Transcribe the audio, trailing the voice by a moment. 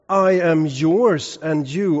I am yours and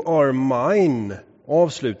you are mine,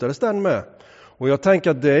 avslutades den med. Och jag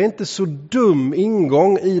tänker att det är inte så dum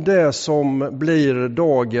ingång i det som blir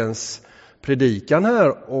dagens predikan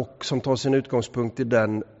här och som tar sin utgångspunkt i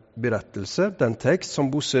den berättelse, den text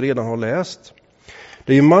som Bosse redan har läst.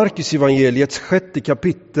 Det är ju Markus evangeliets 6:e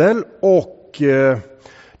kapitel och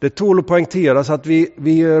det tål att poängteras att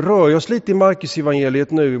vi rör oss lite i Markus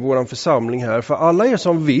evangeliet nu i vår församling här. För alla er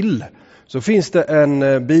som vill så finns det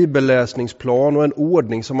en bibelläsningsplan och en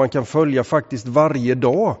ordning som man kan följa faktiskt varje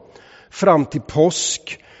dag fram till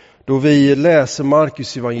påsk, då vi läser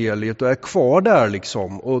Markus evangeliet och är kvar där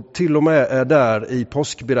liksom, och till och med är där i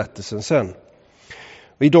påskberättelsen sen.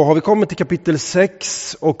 Och idag har vi kommit till kapitel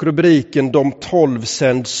 6 och rubriken De 12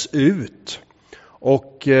 sänds ut.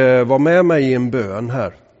 Och var med mig i en bön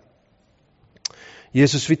här.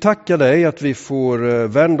 Jesus, vi tackar dig att vi får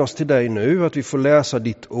vända oss till dig nu, att vi får läsa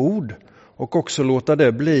ditt ord och också låta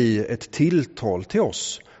det bli ett tilltal till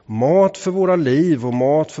oss. Mat för våra liv och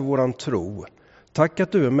mat för våran tro. Tack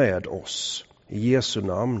att du är med oss. I Jesu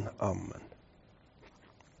namn. Amen.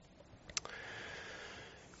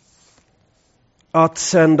 Att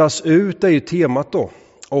sändas ut är ju temat då.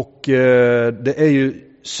 Och det är ju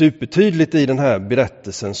supertydligt i den här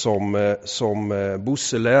berättelsen som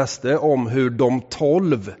Bosse läste om hur de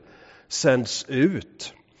 12 sänds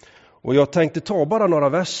ut. Och jag tänkte ta bara några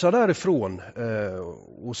verser därifrån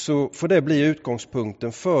och så får det bli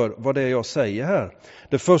utgångspunkten för vad det är jag säger här.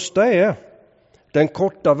 Det första är den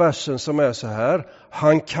korta versen som är så här.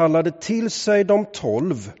 Han kallade till sig de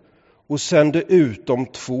 12 och sände ut dem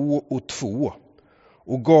 2 och 2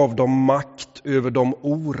 och gav dem makt över de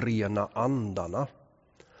orena andarna.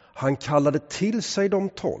 Han kallade till sig de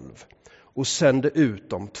 12 och sände ut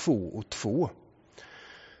dem 2 och 2.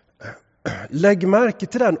 Lägg märke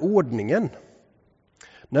till den ordningen.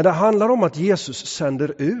 När det handlar om att Jesus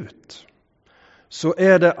sänder ut så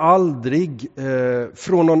är det aldrig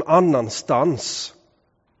från någon annanstans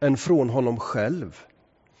än från honom själv.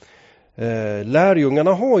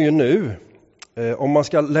 Lärjungarna har ju nu, om man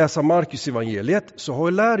ska läsa Markus evangeliet, så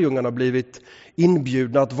har lärjungarna blivit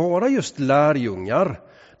inbjudna att vara just lärjungar.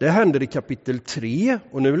 Det händer i kapitel 3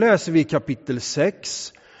 och nu läser vi kapitel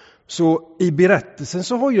 6. Så i berättelsen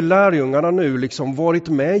så har ju lärjungarna nu liksom varit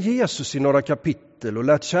med Jesus i några kapitel och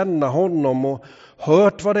lärt känna honom och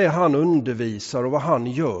hört vad det är han undervisar och vad han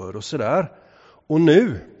gör och sådär. Och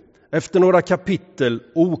nu, efter några kapitel,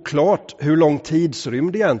 oklart hur lång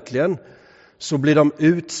tidsrymd egentligen, så blir de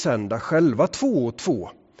utsända själva 2 och 2.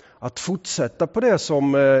 Att fortsätta på det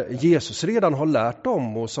som Jesus redan har lärt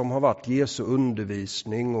dem och som har varit Jesu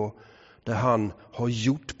undervisning och det han har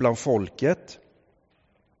gjort bland folket.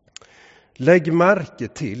 Lägg märke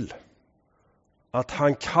till att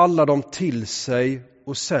han kallar dem till sig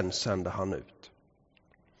och sen sänder han ut.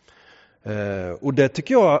 Och det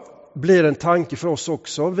tycker jag blir en tanke för oss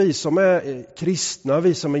också. Vi som är kristna,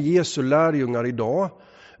 vi som är Jesu lärjungar idag.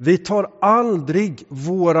 Vi tar aldrig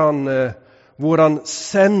våran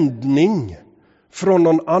sändning från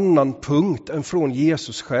någon annan punkt än från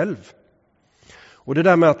Jesus själv. Och det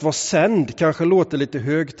där med att vara sänd kanske låter lite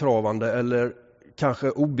högtravande eller kanske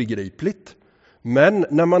obegripligt. Men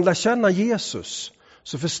när man lär känna Jesus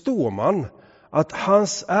så förstår man att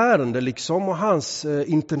hans ärende liksom och hans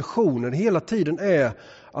intentioner hela tiden är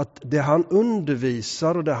att det han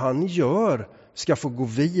undervisar och det han gör ska få gå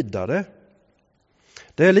vidare.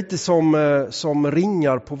 Det är lite som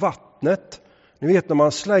ringar på vattnet. Ni vet när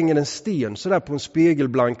man slänger en sten så där på en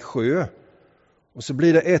spegelblank sjö och så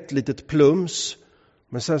blir det ett litet plums,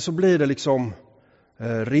 men sen så blir det liksom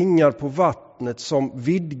ringar på vattnet som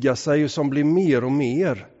vidgar sig och som blir mer och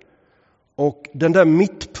mer. Och den där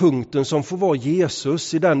mittpunkten som får vara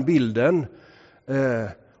Jesus i den bilden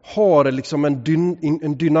har liksom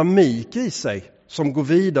en dynamik i sig som går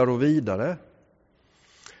vidare och vidare.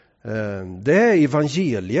 Det är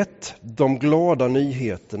evangeliet, de glada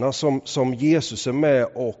nyheterna som Jesus är med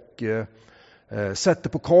och sätter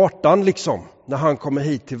på kartan liksom, när han kommer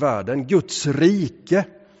hit till världen. Guds rike,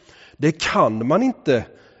 det kan man inte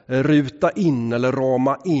ruta in eller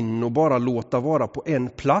rama in och bara låta vara på en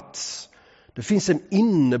plats. Det finns en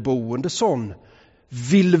inneboende sån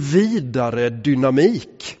vill vidare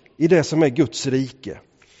dynamik i det som är Guds rike.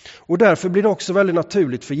 Och därför blir det också väldigt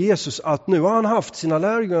naturligt för Jesus att nu har han haft sina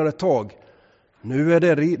lärjungar ett tag. Nu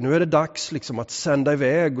är det dags liksom att sända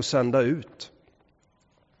iväg och sända ut.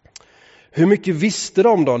 Hur mycket visste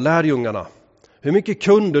de då, lärjungarna? Hur mycket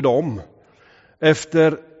kunde de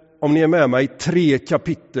efter, om ni är med mig, 3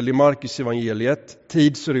 kapitel i Markus evangeliet?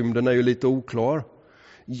 Tidsrymden är ju lite oklar.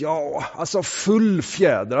 Ja, alltså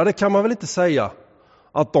fullfjädrade kan man väl inte säga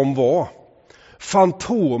att de var.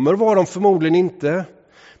 Fantomer var de förmodligen inte.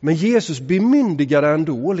 Men Jesus bemyndigar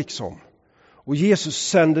ändå liksom. Och Jesus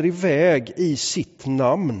sänder iväg i sitt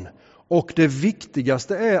namn. Och det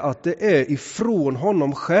viktigaste är att det är ifrån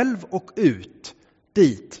honom själv och ut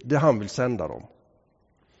dit det han vill sända dem.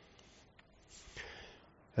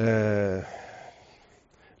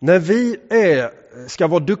 När vi ska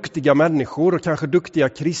vara duktiga människor och kanske duktiga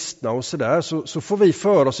kristna och sådär, så får vi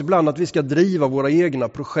för oss ibland att vi ska driva våra egna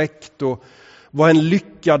projekt och vad en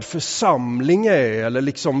lyckad församling är eller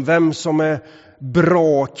liksom vem som är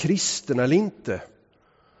bra kristen eller inte.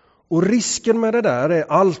 Och risken med det där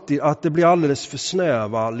är alltid att det blir alldeles för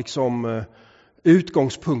snäva liksom,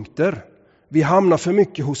 utgångspunkter. Vi hamnar för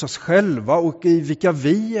mycket hos oss själva och i vilka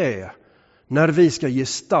vi är när vi ska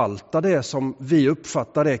gestalta det som vi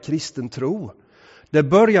uppfattar är kristen tro. Det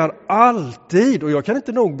börjar alltid, och jag kan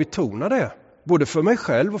inte nog betona det, både för mig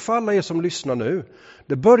själv och för alla er som lyssnar nu.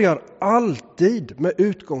 Det börjar alltid med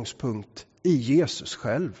utgångspunkt i Jesus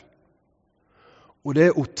själv. Och det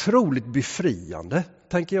är otroligt befriande,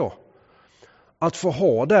 tänker jag. Att få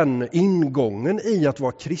ha den ingången i att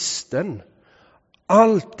vara kristen.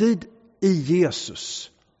 Alltid i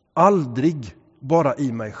Jesus. Aldrig bara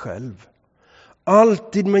i mig själv.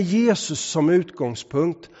 Alltid med Jesus som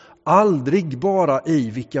utgångspunkt. Aldrig bara i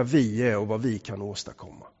vilka vi är och vad vi kan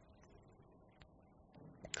åstadkomma.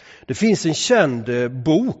 Det finns en känd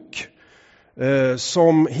bok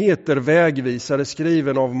som heter Vägvisare,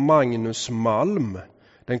 skriven av Magnus Malm.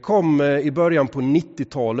 Den kom i början på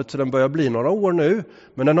 90-talet, så den börjar bli några år nu.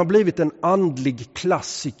 Men den har blivit en andlig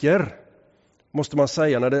klassiker, måste man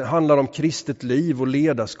säga, när det handlar om kristet liv och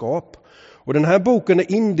ledarskap. Och den här boken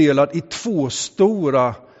är indelad i 2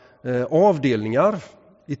 stora avdelningar,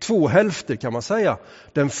 i 2 hälfter kan man säga.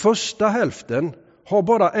 Den första hälften har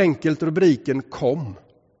bara enkelt rubriken Kom.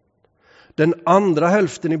 Den andra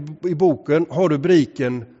hälften i boken har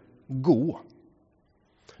rubriken Gå.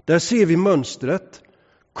 Där ser vi mönstret.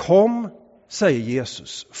 Kom, säger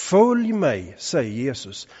Jesus. Följ mig, säger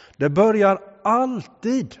Jesus. Det börjar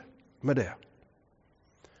alltid med det.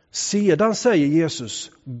 Sedan säger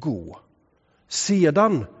Jesus gå.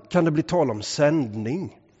 Sedan kan det bli tal om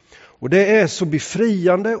sändning. Och det är så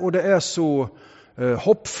befriande och det är så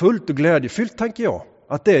hoppfullt och glädjefyllt, tänker jag.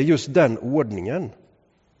 Att det är just den ordningen.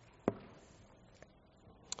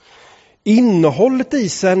 Innehållet i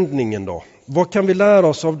sändningen då? Vad kan vi lära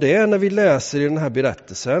oss av det när vi läser i den här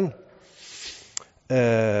berättelsen?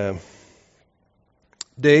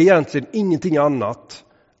 Det är egentligen ingenting annat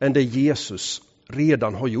än det Jesus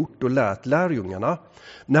redan har gjort och lärt lärjungarna.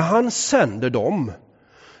 När han sänder dem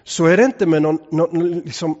så är det inte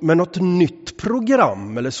med något nytt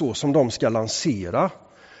program eller så som de ska lansera.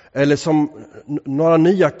 Eller som några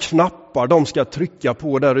nya knappar de ska trycka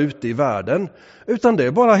på där ute i världen. Utan det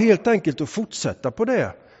är bara helt enkelt att fortsätta på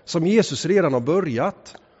det som Jesus redan har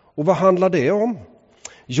börjat. Och vad handlar det om?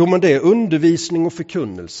 Jo, men det är undervisning och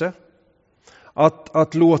förkunnelse.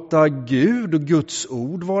 Att låta Gud och Guds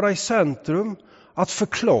ord vara i centrum. Att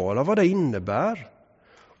förklara vad det innebär.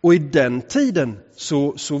 Och i den tiden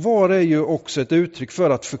så var det ju också ett uttryck för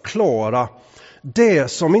att förklara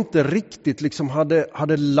det som inte riktigt liksom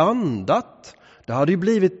hade landat. Det hade ju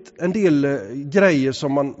blivit en del grejer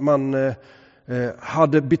som man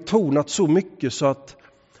hade betonat så mycket så att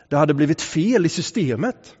det hade blivit fel i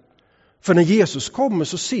systemet. För när Jesus kommer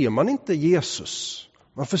så ser man inte Jesus.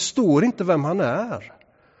 Man förstår inte vem han är.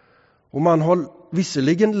 Och man har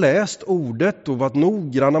visserligen läst ordet och varit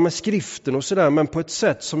noggranna med skriften och sådär, men på ett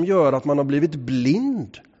sätt som gör att man har blivit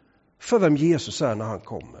blind för vem Jesus är när han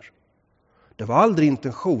kommer. Det var aldrig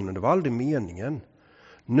intentionen, det var aldrig meningen.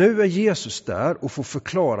 Nu är Jesus där och får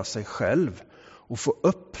förklara sig själv och får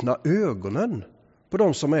öppna ögonen på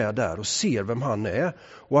de som är där och ser vem han är.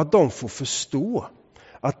 Och att de får förstå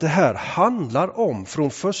att det här handlar om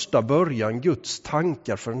från första början Guds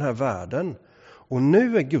tankar för den här världen. Och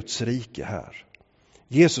nu är Guds rike här.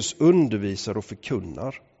 Jesus undervisar och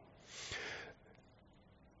förkunnar.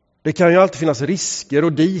 Det kan ju alltid finnas risker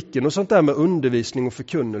och diken och sånt där med undervisning och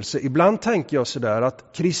förkunnelse. Ibland tänker jag sådär att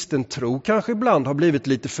kristen tro kanske ibland har blivit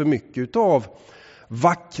lite för mycket av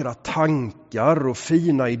vackra tankar och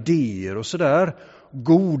fina idéer och sådär.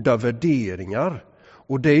 Goda värderingar.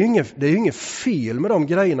 Och det är ju inget fel med de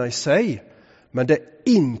grejerna i sig. Men det är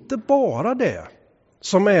inte bara det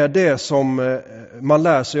som är det som man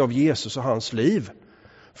lär sig av Jesus och hans liv.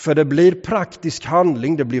 För det blir praktisk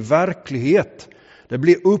handling, det blir verklighet. Det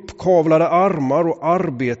blir uppkavlade armar och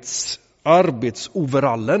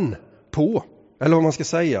arbetsoverallen på. Eller vad man ska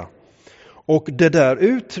säga. Och det där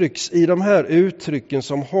uttrycks i de här uttrycken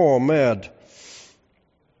som har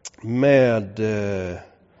med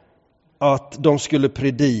att de skulle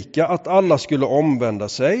predika, att alla skulle omvända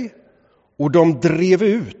sig. Och de drev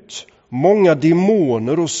ut många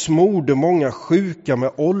demoner och smorde många sjuka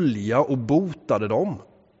med olja och botade dem.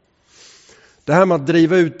 Det här med att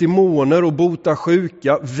driva ut demoner och bota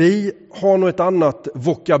sjuka, vi har nog ett annat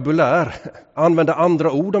vokabulär, använder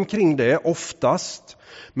andra ord omkring det oftast.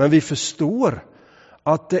 Men vi förstår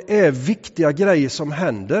att det är viktiga grejer som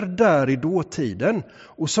händer där i dåtiden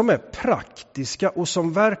och som är praktiska och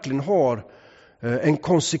som verkligen har en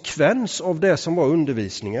konsekvens av det som var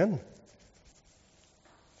undervisningen.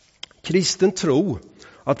 Kristen tro,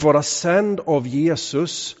 att vara sänd av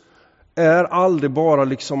Jesus, är aldrig bara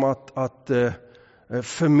liksom att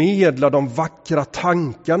förmedla de vackra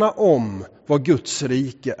tankarna om vad Guds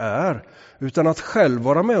rike är, utan att själv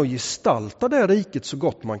vara med och gestalta det riket så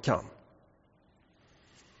gott man kan.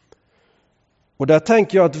 Och där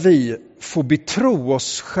tänker jag att vi får betro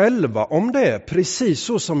oss själva om det, precis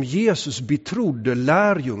så som Jesus betrodde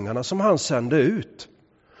lärjungarna som han sände ut.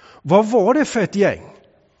 Vad var det för ett gäng?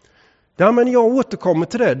 Ja, men jag återkommer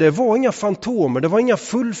till det. Det var inga fantomer, det var inga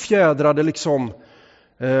fullfjädrade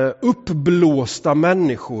uppblåsta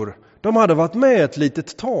människor. De hade varit med ett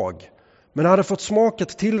litet tag, men hade fått smaka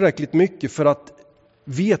tillräckligt mycket för att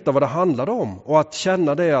veta vad det handlade om och att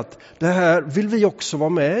känna det att det här vill vi också vara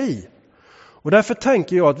med i. Och därför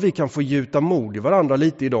tänker jag att vi kan få gjuta mod i varandra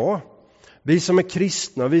lite idag. Vi som är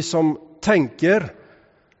kristna, vi som tänker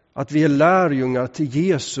att vi är lärjungar till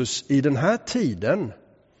Jesus i den här tiden.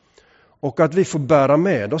 Och att vi får bära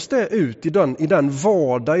med oss det ut i den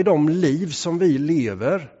vardag, i de liv som vi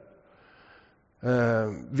lever.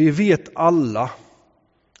 Vi vet alla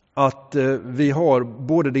att vi har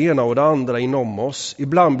både det ena och det andra inom oss.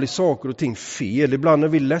 Ibland blir saker och ting fel. Ibland är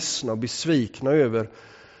vi ledsna och besvikna över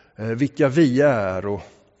vilka vi är. Och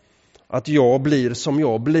att jag blir som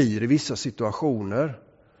jag blir i vissa situationer.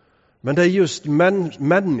 Men det är just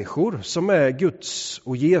människor som är Guds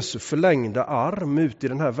och Jesu förlängda arm ut i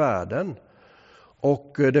den här världen.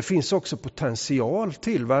 Och det finns också potential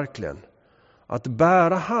till verkligen att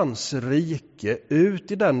bära hans rike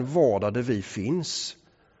ut i den vardag där vi finns.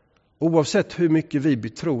 Oavsett hur mycket vi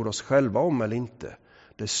betror oss själva om eller inte.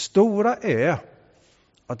 Det stora är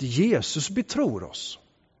att Jesus betror oss.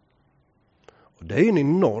 Och det är en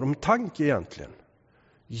enorm tanke egentligen.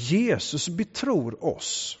 Jesus betror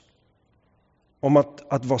oss om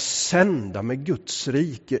att vara sända med Guds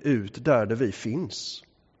rike ut där vi finns.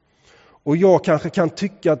 Och jag kanske kan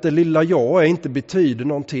tycka att det lilla jag inte betyder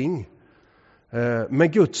någonting.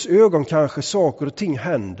 Med Guds ögon kanske saker och ting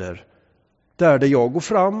händer där jag går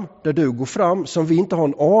fram, där du går fram, som vi inte har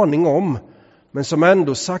en aning om, men som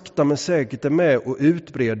ändå sakta men säkert är med och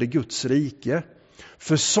utbreder Guds rike.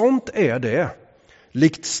 För sånt är det.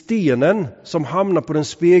 Likt stenen som hamnar på den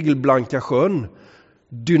spegelblanka sjön.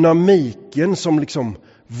 Dynamiken som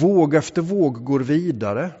våg efter våg går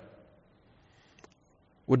vidare.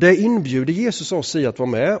 Och det inbjuder Jesus oss i att vara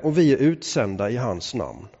med, och vi är utsända i hans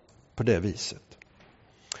namn på det viset.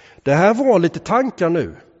 Det här var lite tankar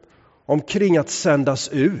nu omkring att sändas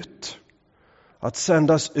ut. Att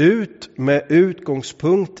sändas ut med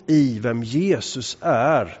utgångspunkt i vem Jesus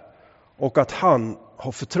är och att han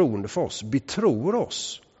har förtroende för oss, betror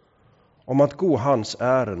oss om att gå hans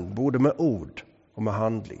ärende både med ord och med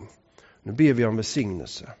handling. Nu ber vi om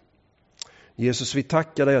välsignelse. Jesus, vi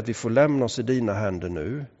tackar dig att vi får lämna oss i dina händer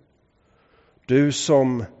nu. Du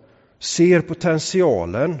som ser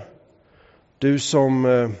potentialen. Du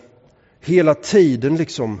som hela tiden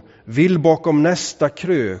vill bakom nästa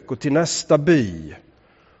krök och till nästa by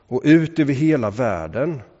och ut över hela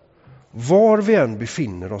världen. Var vi än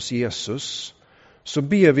befinner oss, Jesus, så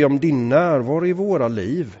ber vi om din närvaro i våra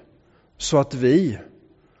liv så att vi,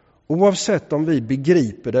 oavsett om vi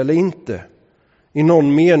begriper det eller inte, i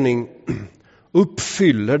någon mening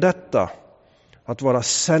uppfyller detta att vara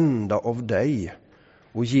sända av dig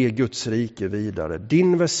och ge Guds rike vidare.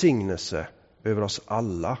 Din välsignelse över oss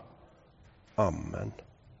alla. Amen.